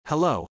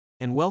Hello,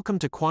 and welcome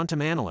to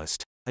Quantum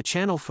Analyst, a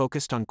channel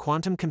focused on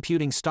quantum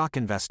computing stock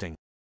investing.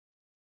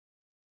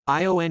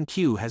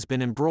 IONQ has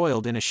been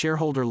embroiled in a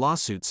shareholder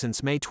lawsuit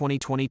since May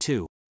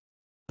 2022.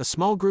 A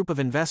small group of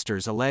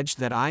investors alleged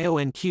that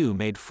IONQ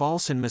made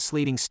false and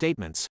misleading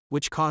statements,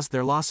 which caused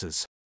their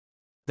losses.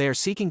 They are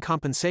seeking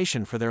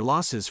compensation for their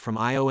losses from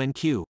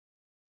IONQ.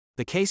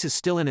 The case is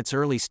still in its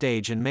early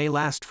stage and may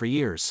last for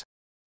years.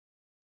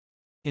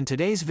 In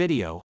today's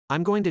video,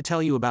 I'm going to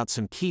tell you about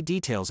some key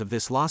details of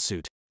this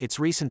lawsuit, its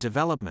recent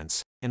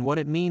developments, and what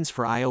it means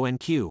for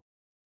IONQ.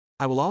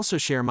 I will also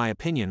share my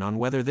opinion on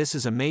whether this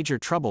is a major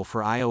trouble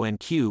for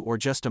IONQ or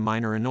just a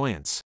minor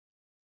annoyance.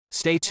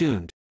 Stay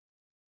tuned.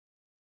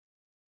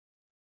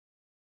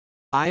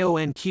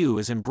 IONQ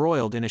is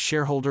embroiled in a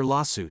shareholder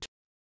lawsuit.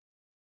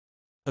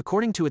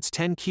 According to its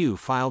 10-Q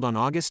filed on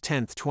August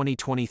 10,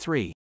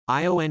 2023,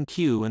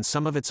 IONQ and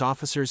some of its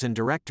officers and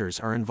directors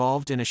are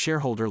involved in a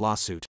shareholder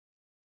lawsuit.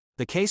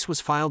 The case was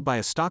filed by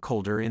a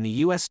stockholder in the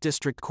U.S.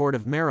 District Court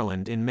of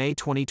Maryland in May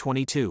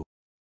 2022.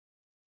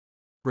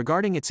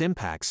 Regarding its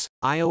impacts,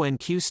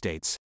 IONQ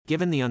states,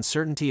 given the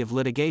uncertainty of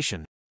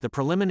litigation, the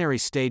preliminary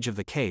stage of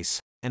the case,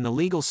 and the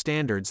legal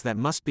standards that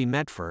must be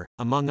met for,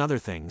 among other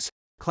things,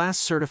 class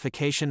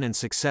certification and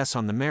success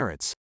on the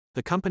merits,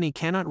 the company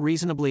cannot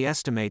reasonably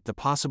estimate the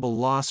possible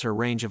loss or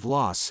range of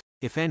loss,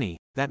 if any,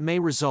 that may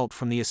result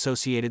from the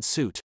associated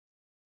suit.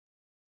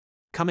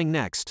 Coming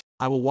next,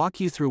 I will walk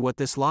you through what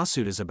this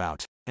lawsuit is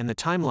about, and the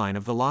timeline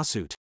of the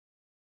lawsuit.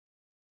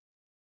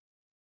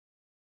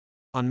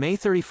 On May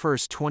 31,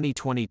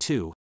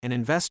 2022, an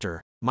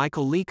investor,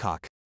 Michael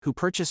Leacock, who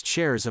purchased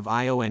shares of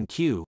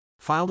IONQ,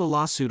 filed a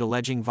lawsuit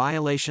alleging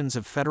violations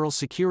of federal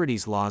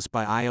securities laws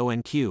by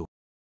IONQ.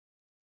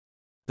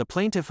 The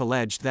plaintiff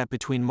alleged that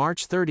between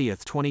March 30,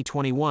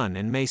 2021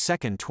 and May 2,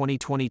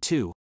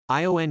 2022,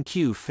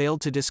 IONQ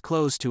failed to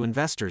disclose to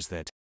investors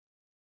that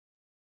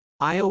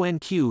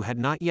IONQ had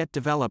not yet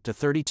developed a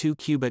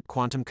 32-qubit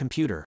quantum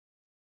computer.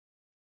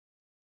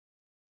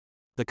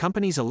 The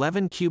company's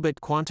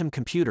 11-qubit quantum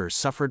computer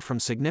suffered from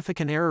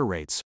significant error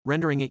rates,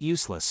 rendering it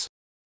useless.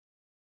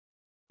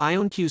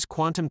 IONQ's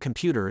quantum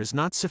computer is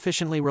not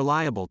sufficiently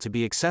reliable to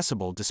be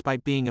accessible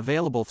despite being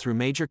available through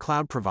major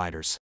cloud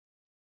providers.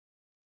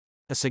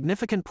 A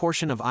significant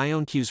portion of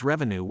IONQ's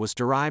revenue was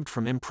derived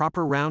from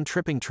improper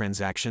round-tripping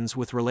transactions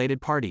with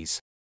related parties.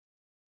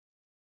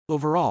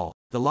 Overall,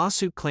 the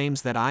lawsuit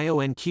claims that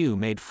IONQ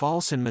made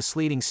false and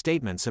misleading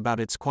statements about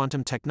its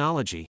quantum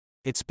technology,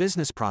 its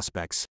business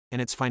prospects,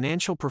 and its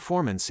financial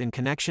performance in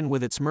connection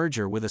with its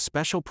merger with a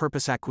special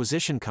purpose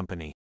acquisition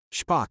company,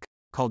 SPAC,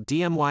 called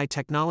DMY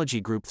Technology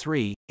Group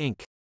 3,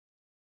 Inc.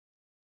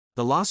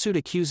 The lawsuit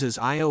accuses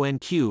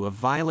IONQ of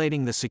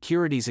violating the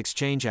Securities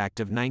Exchange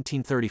Act of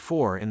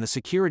 1934 and the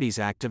Securities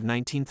Act of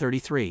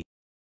 1933.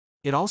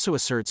 It also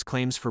asserts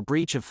claims for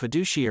breach of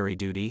fiduciary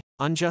duty,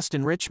 unjust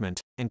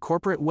enrichment, and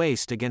corporate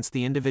waste against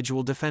the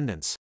individual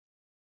defendants.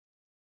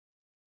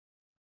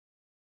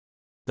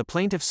 The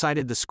plaintiff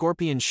cited the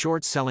Scorpion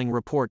short-selling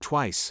report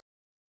twice.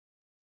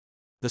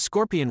 The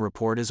Scorpion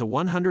report is a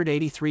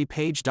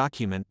 183-page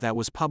document that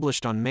was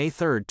published on May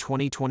 3,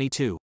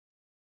 2022.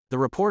 The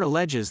report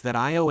alleges that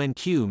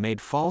IONQ made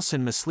false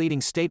and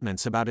misleading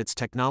statements about its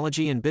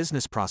technology and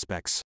business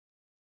prospects.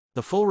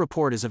 The full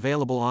report is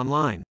available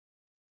online.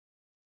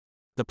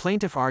 The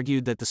plaintiff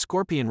argued that the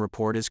Scorpion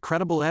report is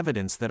credible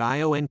evidence that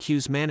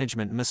IONQ's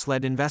management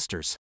misled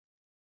investors.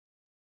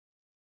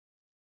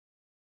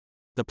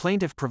 The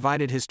plaintiff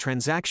provided his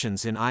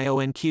transactions in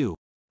IONQ.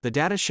 The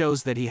data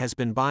shows that he has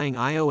been buying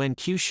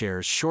IONQ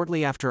shares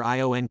shortly after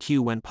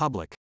IONQ went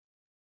public.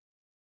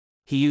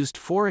 He used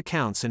 4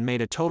 accounts and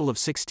made a total of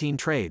 16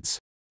 trades.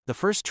 The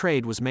first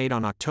trade was made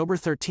on October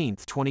 13,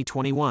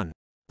 2021.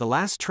 The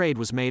last trade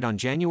was made on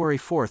January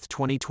 4,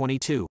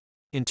 2022.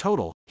 In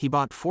total, he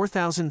bought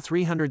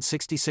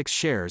 4,366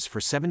 shares for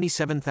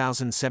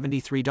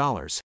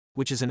 $77,073,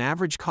 which is an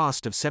average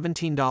cost of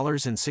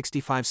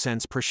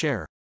 $17.65 per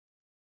share.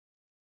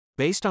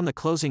 Based on the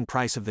closing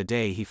price of the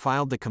day he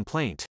filed the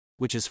complaint,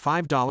 which is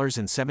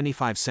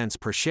 $5.75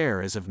 per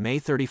share as of May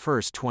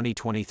 31,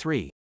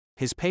 2023,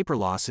 his paper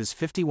loss is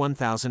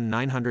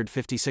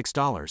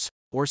 $51,956,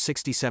 or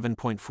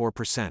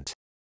 67.4%.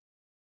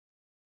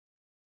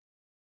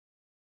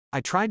 I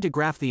tried to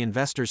graph the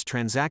investor's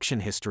transaction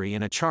history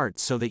in a chart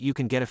so that you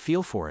can get a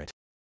feel for it.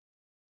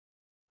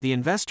 The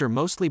investor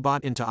mostly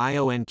bought into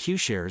IONQ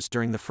shares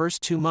during the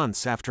first 2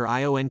 months after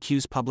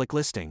IONQ's public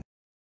listing.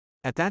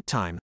 At that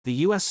time, the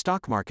U.S.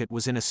 stock market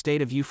was in a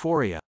state of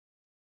euphoria.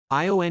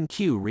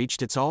 IONQ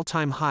reached its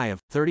all-time high of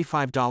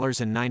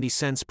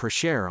 $35.90 per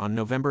share on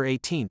November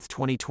 18,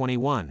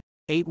 2021,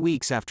 8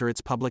 weeks after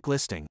its public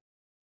listing.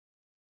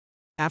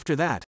 After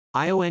that,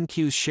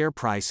 IONQ's share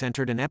price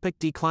entered an epic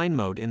decline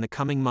mode in the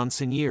coming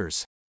months and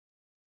years.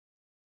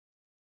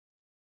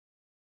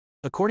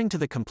 According to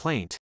the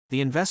complaint,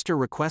 the investor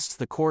requests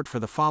the court for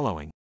the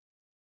following.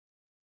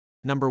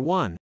 Number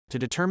 1, to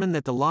determine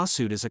that the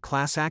lawsuit is a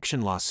class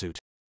action lawsuit.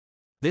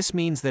 This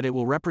means that it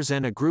will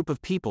represent a group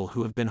of people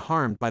who have been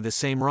harmed by the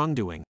same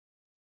wrongdoing.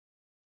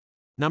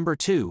 Number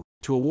 2,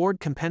 to award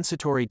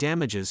compensatory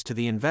damages to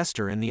the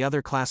investor and the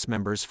other class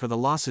members for the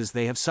losses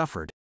they have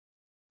suffered.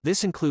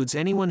 This includes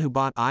anyone who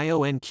bought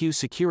IONQ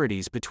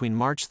securities between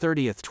March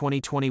 30,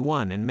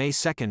 2021 and May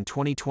 2,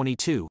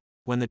 2022,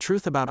 when the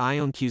truth about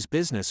IONQ's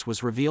business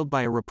was revealed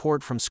by a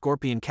report from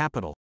Scorpion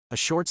Capital, a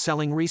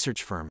short-selling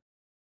research firm.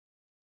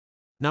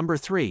 Number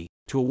 3,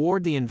 to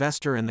award the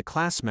investor and the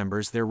class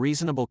members their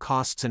reasonable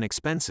costs and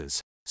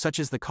expenses, such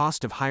as the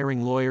cost of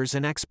hiring lawyers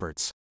and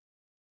experts.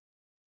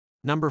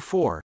 Number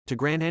 4, to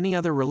grant any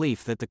other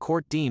relief that the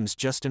court deems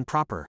just and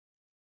proper.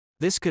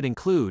 This could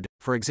include,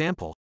 for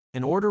example,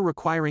 an order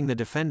requiring the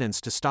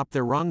defendants to stop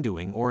their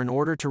wrongdoing or an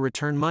order to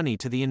return money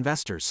to the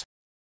investors.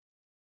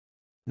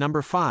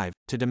 Number 5,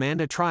 to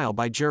demand a trial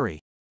by jury.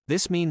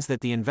 This means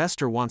that the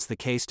investor wants the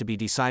case to be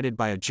decided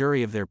by a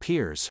jury of their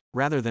peers,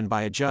 rather than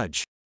by a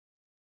judge.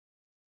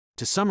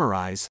 To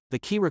summarize, the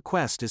key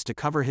request is to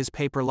cover his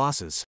paper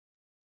losses.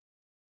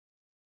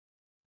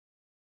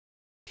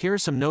 Here are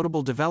some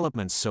notable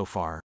developments so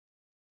far.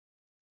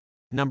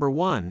 Number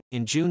 1,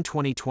 in June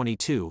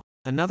 2022,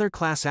 another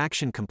class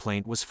action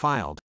complaint was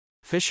filed,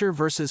 Fisher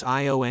vs.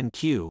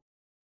 IONQ.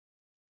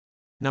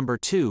 Number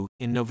 2,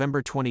 in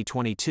November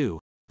 2022,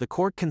 the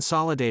court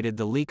consolidated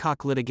the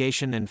Leacock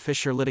litigation and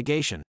Fisher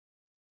litigation.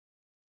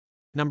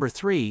 Number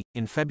 3,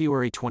 in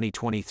February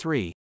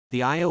 2023, the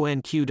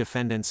IONQ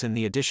defendants and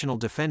the additional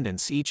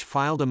defendants each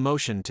filed a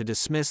motion to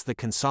dismiss the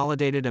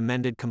consolidated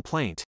amended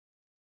complaint.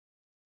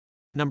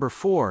 Number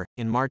 4,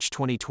 in March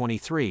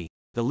 2023,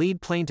 the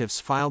lead plaintiffs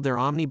filed their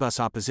omnibus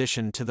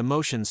opposition to the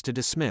motions to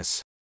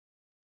dismiss.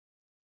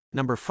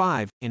 Number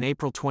 5, in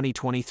April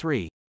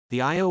 2023, the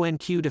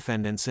IONQ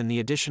defendants and the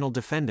additional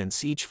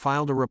defendants each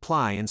filed a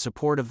reply in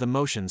support of the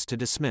motions to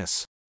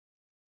dismiss.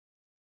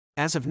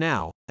 As of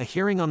now, a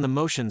hearing on the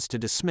motions to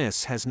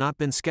dismiss has not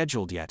been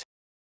scheduled yet.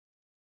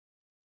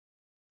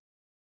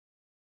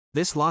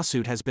 This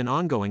lawsuit has been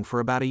ongoing for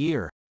about a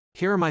year.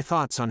 Here are my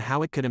thoughts on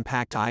how it could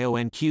impact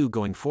IONQ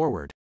going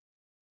forward.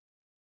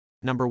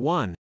 Number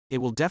 1, it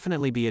will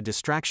definitely be a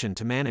distraction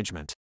to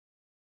management.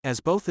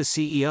 As both the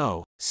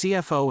CEO,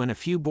 CFO and a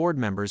few board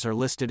members are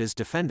listed as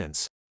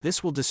defendants,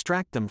 this will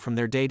distract them from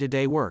their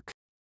day-to-day work.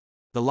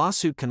 The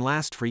lawsuit can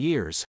last for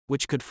years,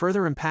 which could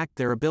further impact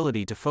their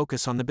ability to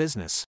focus on the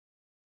business.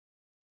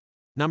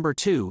 Number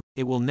 2,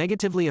 it will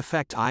negatively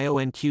affect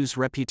IONQ's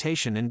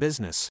reputation in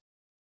business.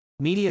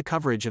 Media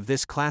coverage of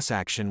this class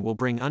action will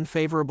bring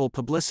unfavorable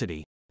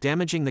publicity,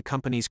 damaging the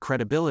company's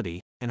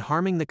credibility, and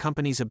harming the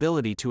company's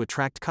ability to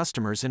attract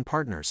customers and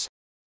partners.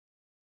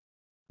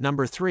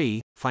 Number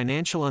 3,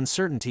 financial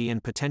uncertainty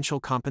and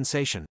potential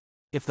compensation.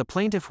 If the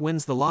plaintiff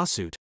wins the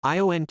lawsuit,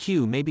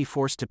 IONQ may be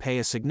forced to pay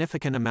a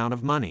significant amount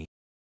of money.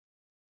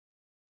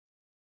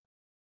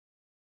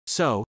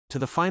 So, to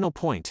the final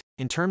point,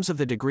 in terms of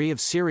the degree of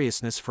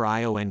seriousness for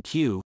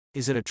IONQ,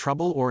 is it a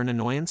trouble or an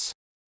annoyance?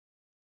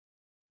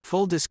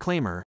 Full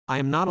disclaimer, I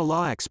am not a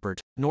law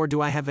expert, nor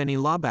do I have any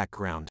law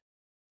background.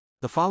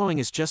 The following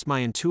is just my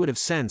intuitive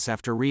sense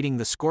after reading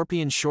the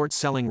Scorpion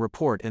short-selling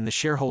report and the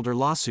shareholder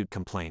lawsuit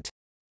complaint.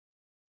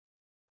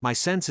 My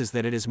sense is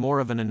that it is more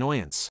of an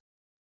annoyance.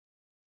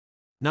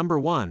 Number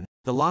 1,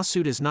 the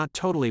lawsuit is not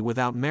totally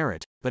without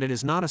merit, but it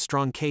is not a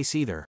strong case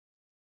either.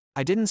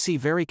 I didn't see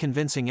very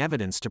convincing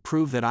evidence to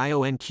prove that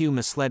IONQ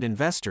misled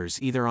investors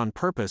either on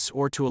purpose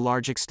or to a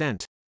large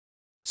extent.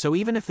 So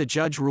even if the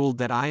judge ruled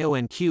that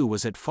IONQ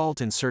was at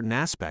fault in certain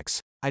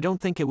aspects, I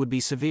don't think it would be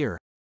severe.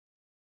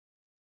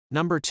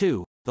 Number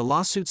 2, the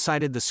lawsuit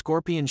cited the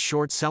Scorpion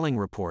short-selling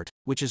report,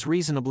 which is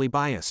reasonably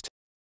biased.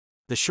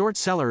 The short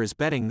seller is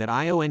betting that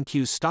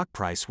IONQ's stock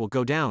price will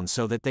go down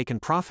so that they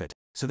can profit,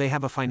 so they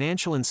have a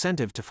financial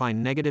incentive to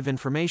find negative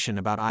information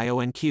about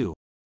IONQ.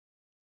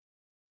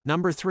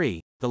 Number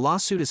 3, the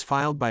lawsuit is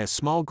filed by a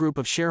small group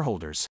of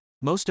shareholders,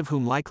 most of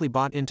whom likely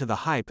bought into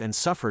the hype and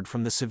suffered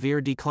from the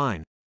severe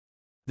decline.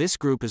 This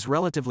group is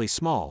relatively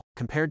small,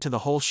 compared to the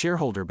whole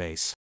shareholder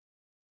base.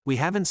 We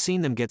haven't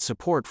seen them get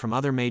support from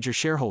other major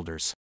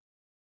shareholders.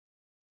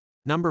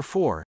 Number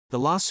 4, the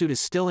lawsuit is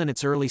still in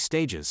its early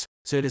stages,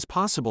 so it is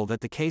possible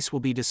that the case will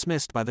be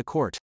dismissed by the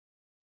court.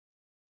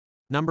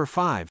 Number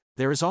 5,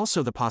 there is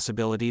also the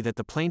possibility that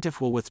the plaintiff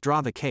will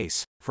withdraw the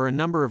case, for a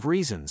number of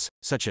reasons,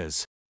 such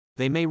as,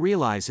 they may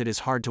realize it is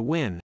hard to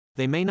win,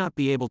 they may not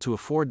be able to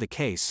afford the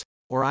case,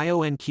 or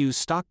IONQ's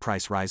stock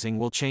price rising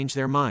will change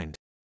their mind.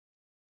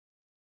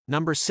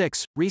 Number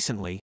 6,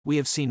 recently, we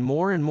have seen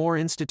more and more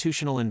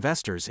institutional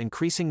investors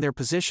increasing their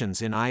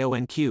positions in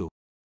IONQ.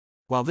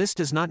 While this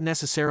does not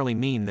necessarily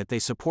mean that they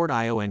support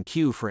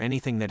IONQ for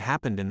anything that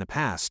happened in the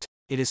past,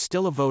 it is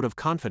still a vote of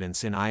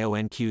confidence in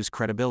IONQ's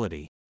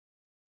credibility.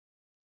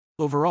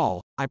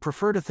 Overall, I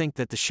prefer to think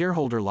that the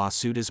shareholder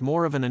lawsuit is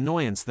more of an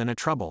annoyance than a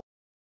trouble.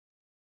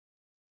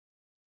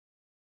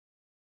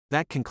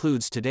 That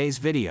concludes today's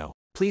video.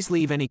 Please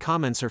leave any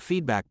comments or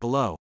feedback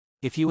below.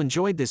 If you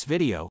enjoyed this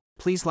video,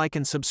 please like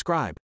and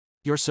subscribe.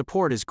 Your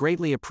support is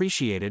greatly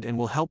appreciated and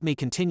will help me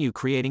continue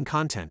creating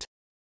content.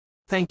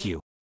 Thank you.